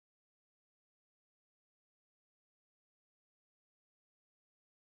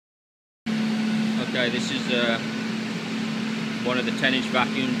Okay, this is one of the 10-inch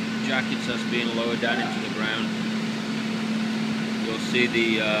vacuum jackets that's being lowered down into the ground. You'll see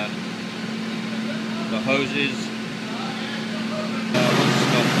the hoses. Once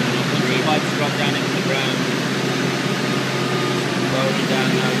the pipes drop down into the ground, lowering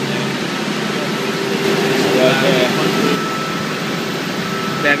down now there.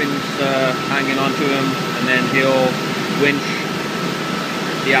 Devin's hanging onto him, and then he'll winch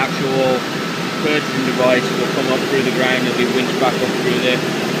the actual purging device. Will come up through the ground and be winched back up through there.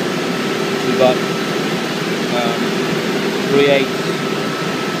 We've got 3/8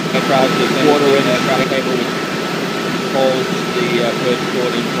 quarter-inch cable which holds the purge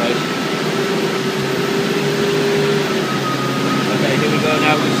cord in place. Okay, here we go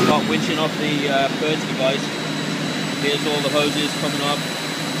now. We start winching off the purge device. Here's all the hoses coming up.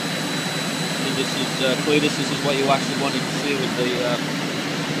 And this is Cletus. This is what you actually wanted to see with the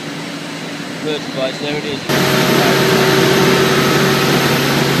purge device. There it is.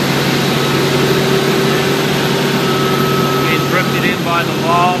 Being drifted in by the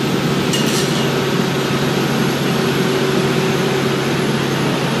valve.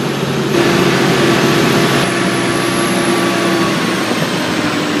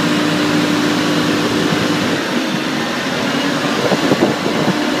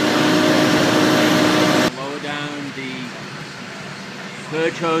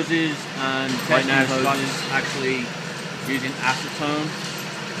 Purge hoses, and right now Scott's actually using acetone,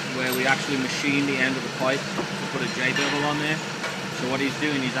 where we actually machine the end of the pipe to put a J-bevel on there. So what he's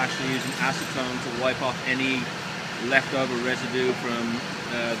doing, he's actually using acetone to wipe off any leftover residue from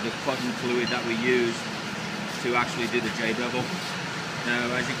the cotton fluid that we use to actually do the J-bevel. Now,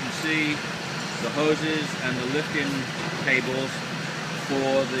 as you can see, the hoses and the lifting cables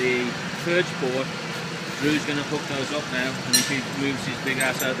for the purge port, Drew's going to hook those up now, and if he moves his big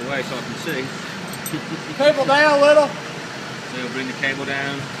ass out of the way so I can see. Cable down a little. So he'll bring the cable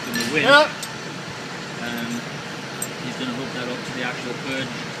down from the winch. Yep. And he's going to hook that up to the actual purge.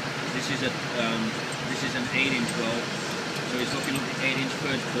 This is an 8-inch weld, so he's hooking up the 8-inch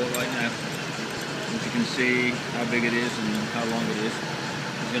purge port right now. As you can see how big it is and how long it is.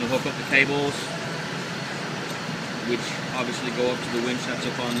 He's going to hook up the cables, which obviously go up to the winch that's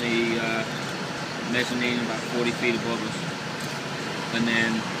up on the mezzanine about 40 feet above us. And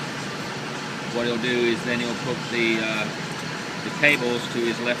then what he'll do is then he'll put the cables to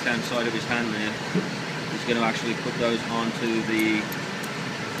his left hand side of his hand there. He's going to actually put those onto the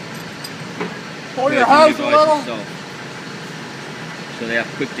pull your hose a little itself. So they have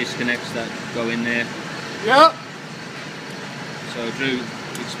quick disconnects that go in there. Yep. So Drew,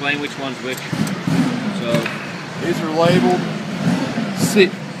 explain which one's which. So these are labeled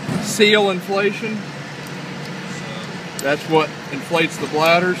seal inflation. That's what inflates the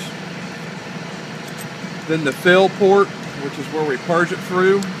bladders. Then the fill port, which is where we purge it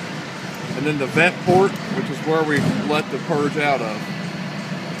through. And then the vent port, which is where we let the purge out of.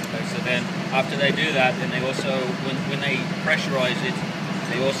 Okay, so then after they do that, then they also, when they pressurize it,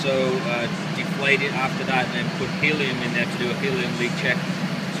 they also deflate it after that and then put helium in there to do a helium leak check.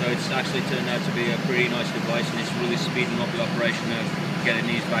 So it's actually turned out to be a pretty nice device, and it's really speeding up the operation of getting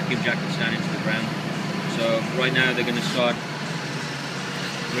these vacuum jackets down into the ground. So right now they're going to start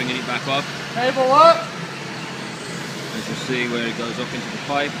bringing it back up. Cable up. As you'll see where it goes up into the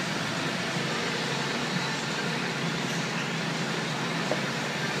pipe.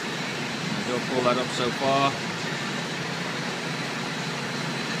 They'll pull that up so far.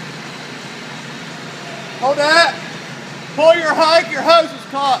 Hold that. Pull your hike, your hose is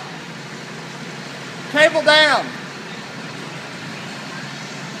caught. Cable down.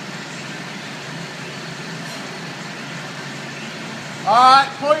 Alright,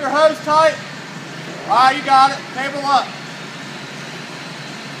 pull your hose tight. Alright, you got it. Cable up.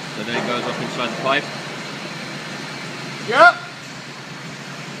 So then it goes up inside the pipe. Yep.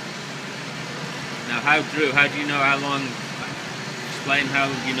 Now Drew, how do you know how long, explain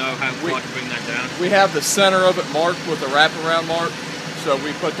how you know how far to bring that down? We have the center of it marked with a wraparound mark. So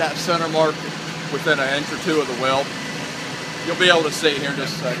we put that center mark within an inch or two of the weld. You'll be able to see it here in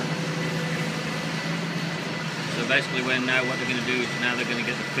just a second. So basically what they're going to do is now they're going to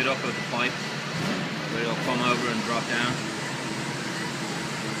get the fit up of the pipe where it'll come over and drop down.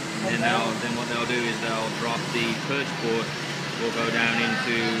 And then what they'll do is they'll drop the purge port, will go down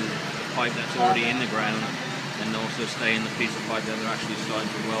into the pipe that's already in the ground, and also stay in the piece of pipe that they're actually starting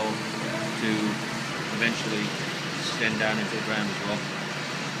to weld to eventually extend down into the ground as well.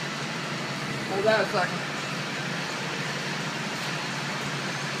 Hold that a second.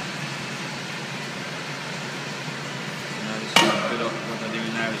 Now this is a bit of what they're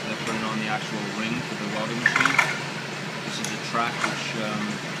doing now. now is they're putting on the actual ring for the welding machine. This is a track which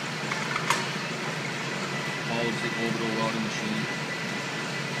holds the orbital welding machine.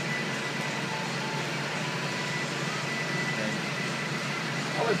 Okay.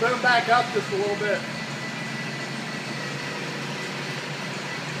 I'm going to boom back up just a little bit.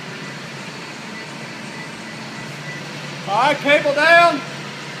 Alright, cable down.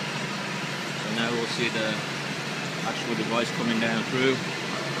 So now we'll see the actual device coming down through.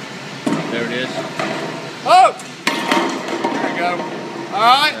 There it is. Oh! There we go.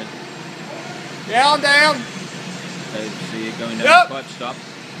 Alright. Okay. Down. Okay, see it going down Yep. the pipe, stop.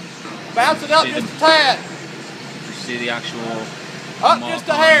 Bounce it up See just the- a tad. You see the actual Up mark just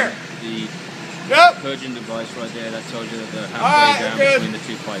a on hair. The Yep. purging device right there, that tells you that they're Alright, halfway down good. between the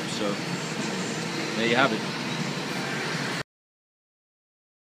two pipes. So there you have it.